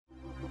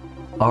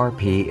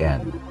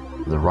RPN,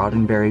 the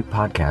Roddenberry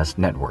Podcast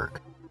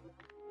Network.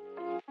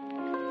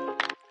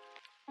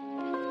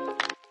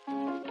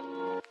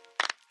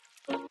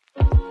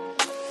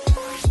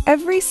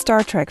 Every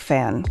Star Trek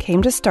fan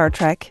came to Star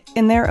Trek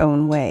in their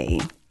own way.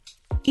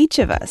 Each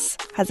of us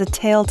has a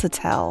tale to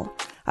tell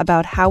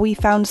about how we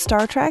found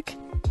Star Trek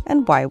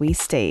and why we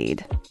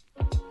stayed.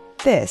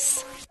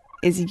 This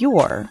is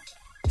your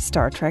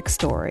Star Trek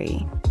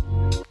story.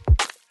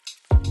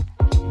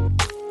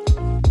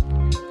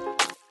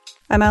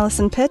 I'm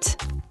Allison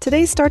Pitt.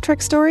 Today's Star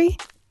Trek story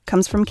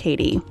comes from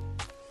Katy.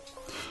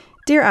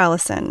 Dear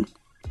Allison,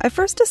 I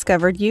first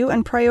discovered you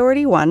and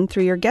Priority One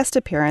through your guest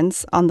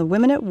appearance on the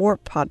Women at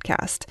Warp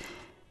podcast.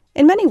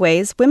 In many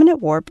ways, Women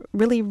at Warp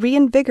really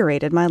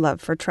reinvigorated my love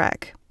for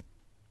Trek.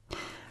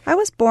 I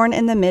was born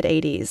in the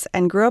mid-'80s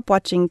and grew up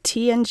watching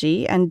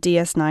TNG and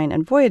DS9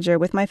 and Voyager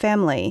with my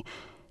family.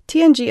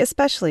 TNG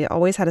especially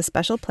always had a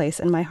special place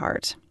in my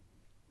heart.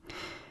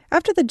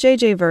 After the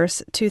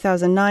JJ-verse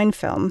 2009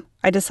 film,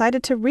 I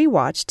decided to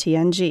rewatch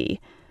TNG.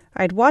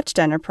 I'd watched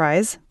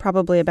Enterprise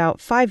probably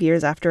about 5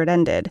 years after it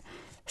ended.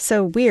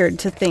 So weird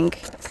to think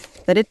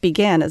that it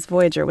began as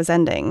Voyager was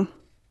ending.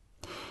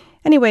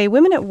 Anyway,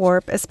 Women at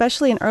Warp,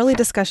 especially in early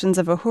discussions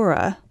of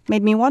Uhura,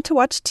 made me want to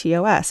watch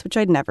TOS, which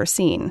I'd never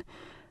seen.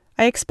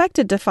 I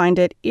expected to find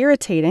it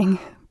irritating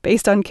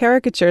based on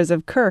caricatures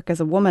of Kirk as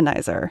a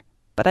womanizer,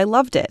 but I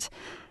loved it.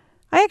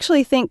 I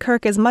actually think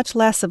Kirk is much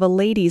less of a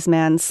ladies'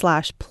 man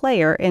 /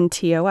 player in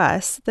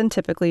TOS than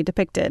typically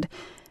depicted,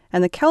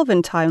 and the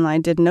Kelvin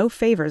timeline did no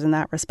favors in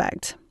that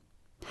respect.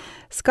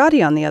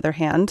 Scotty, on the other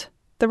hand,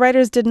 the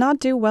writers did not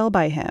do well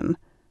by him.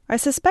 I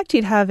suspect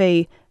he'd have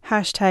a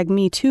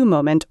 #MeToo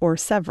moment or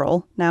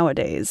several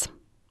nowadays.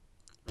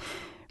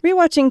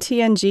 Rewatching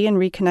TNG and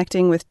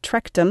reconnecting with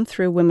Trekdom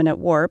through Women at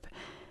Warp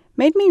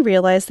made me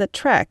realize that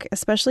Trek,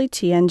 especially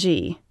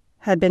TNG,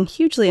 had been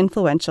hugely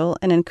influential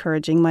in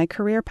encouraging my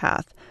career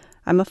path.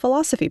 I'm a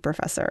philosophy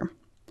professor.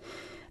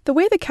 The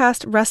way the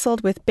cast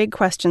wrestled with big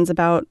questions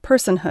about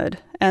personhood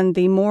and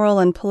the moral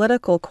and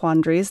political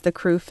quandaries the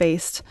crew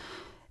faced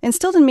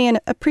instilled in me an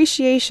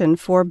appreciation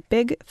for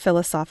big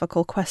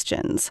philosophical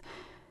questions.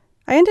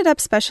 I ended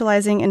up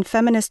specializing in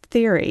feminist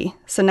theory,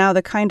 so now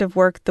the kind of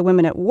work the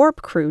Women at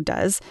Warp crew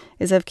does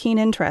is of keen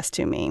interest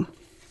to me.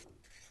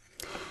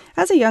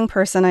 As a young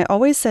person, I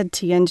always said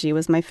TNG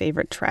was my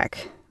favorite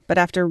Trek. But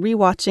after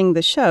rewatching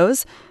the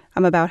shows,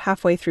 I'm about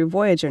halfway through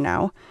Voyager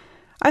now,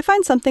 I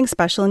find something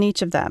special in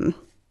each of them.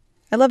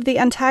 I love the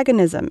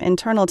antagonism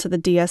internal to the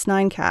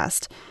DS9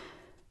 cast.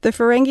 The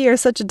Ferengi are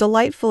such a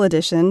delightful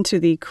addition to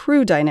the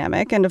crew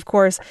dynamic, and of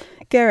course,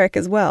 Garak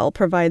as well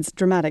provides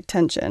dramatic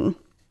tension.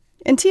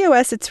 In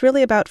TOS, it's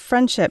really about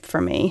friendship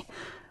for me.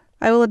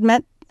 I will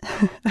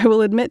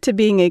admit to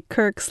being a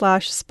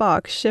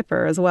Kirk/Spock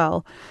shipper as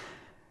well.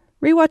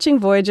 Rewatching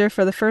Voyager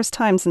for the first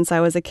time since I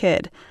was a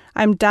kid,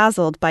 I'm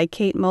dazzled by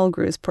Kate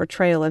Mulgrew's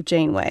portrayal of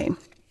Janeway.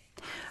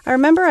 I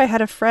remember I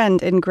had a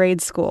friend in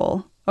grad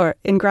school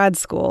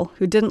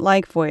who didn't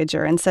like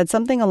Voyager and said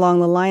something along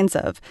the lines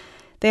of,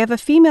 "They have a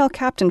female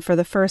captain for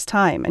the first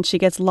time and she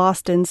gets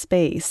lost in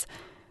space."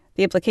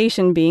 The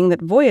implication being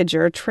that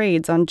Voyager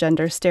trades on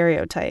gender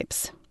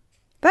stereotypes.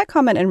 That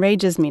comment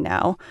enrages me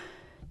now.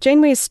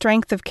 Janeway's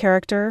strength of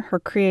character, her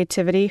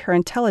creativity, her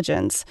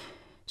intelligence,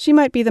 she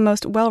might be the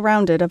most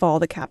well-rounded of all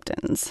the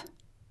captains.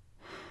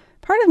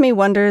 Part of me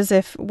wonders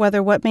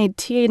whether what made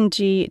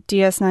TNG,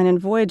 DS9, and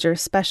Voyager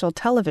special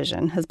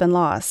television has been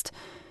lost.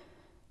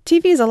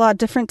 TV's a lot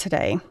different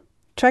today.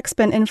 Trek's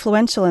been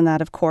influential in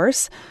that, of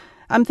course.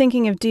 I'm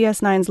thinking of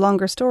DS9's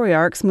longer story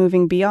arcs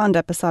moving beyond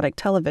episodic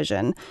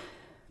television.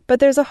 But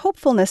there's a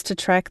hopefulness to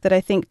Trek that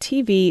I think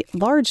TV,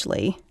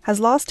 largely, has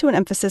lost to an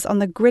emphasis on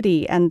the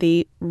gritty and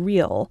the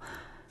real.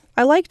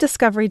 I like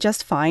Discovery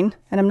just fine,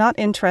 and I'm not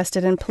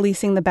interested in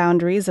policing the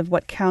boundaries of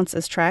what counts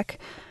as Trek.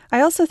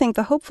 I also think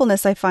the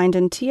hopefulness I find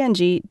in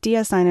TNG,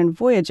 DS9, and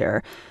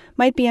Voyager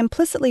might be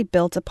implicitly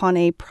built upon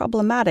a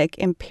problematic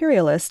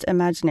imperialist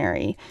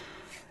imaginary.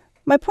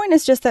 My point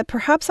is just that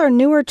perhaps our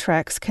newer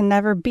Treks can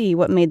never be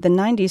what made the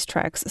 90s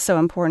Treks so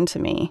important to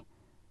me.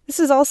 This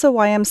is also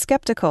why I'm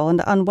skeptical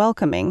and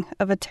unwelcoming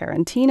of a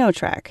Tarantino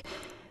Trek.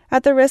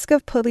 At the risk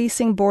of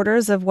policing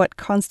borders of what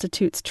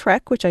constitutes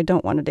Trek, which I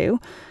don't want to do,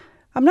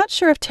 I'm not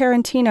sure if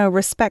Tarantino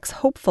respects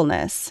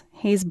hopefulness.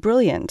 He's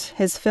brilliant.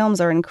 His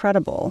films are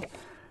incredible.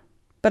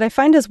 But I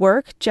find his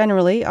work,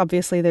 generally,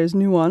 obviously there's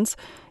nuance,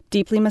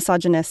 deeply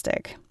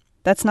misogynistic.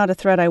 That's not a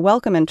thread I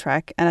welcome in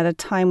Trek, and at a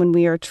time when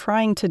we are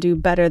trying to do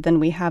better than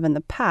we have in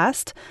the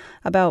past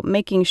about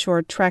making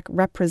sure Trek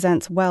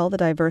represents well the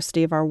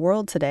diversity of our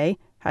world today,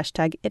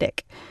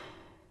 #IDIC.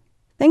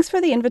 Thanks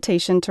for the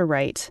invitation to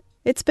write.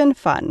 It's been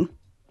fun.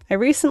 I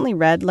recently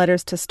read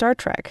Letters to Star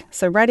Trek,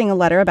 so writing a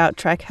letter about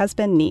Trek has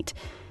been neat.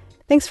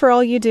 Thanks for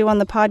all you do on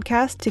the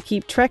podcast to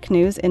keep Trek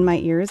news in my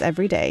ears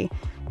every day.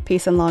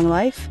 Peace and long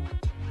life,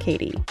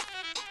 Katy.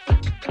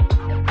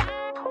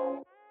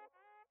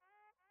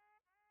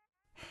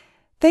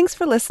 Thanks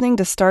for listening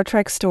to Star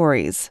Trek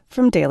Stories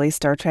from Daily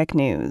Star Trek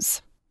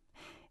News.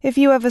 If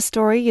you have a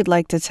story you'd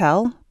like to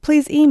tell,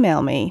 please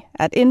email me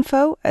at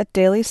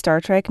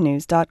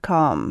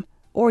info@dailystartreknews.com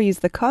or use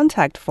the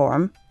contact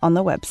form on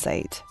the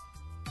website.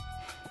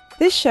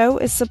 This show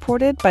is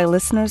supported by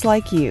listeners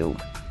like you,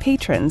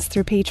 patrons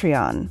through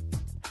Patreon.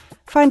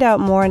 Find out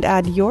more and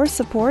add your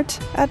support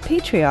at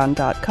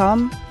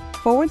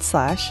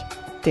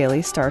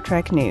patreon.com/Daily Star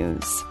Trek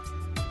News.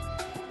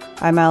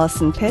 I'm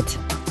Allison Pitt.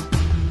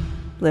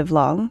 Live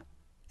long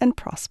and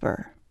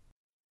prosper.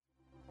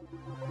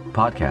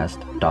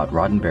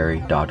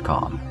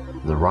 Podcast.roddenberry.com,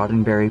 the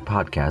Roddenberry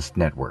Podcast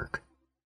Network.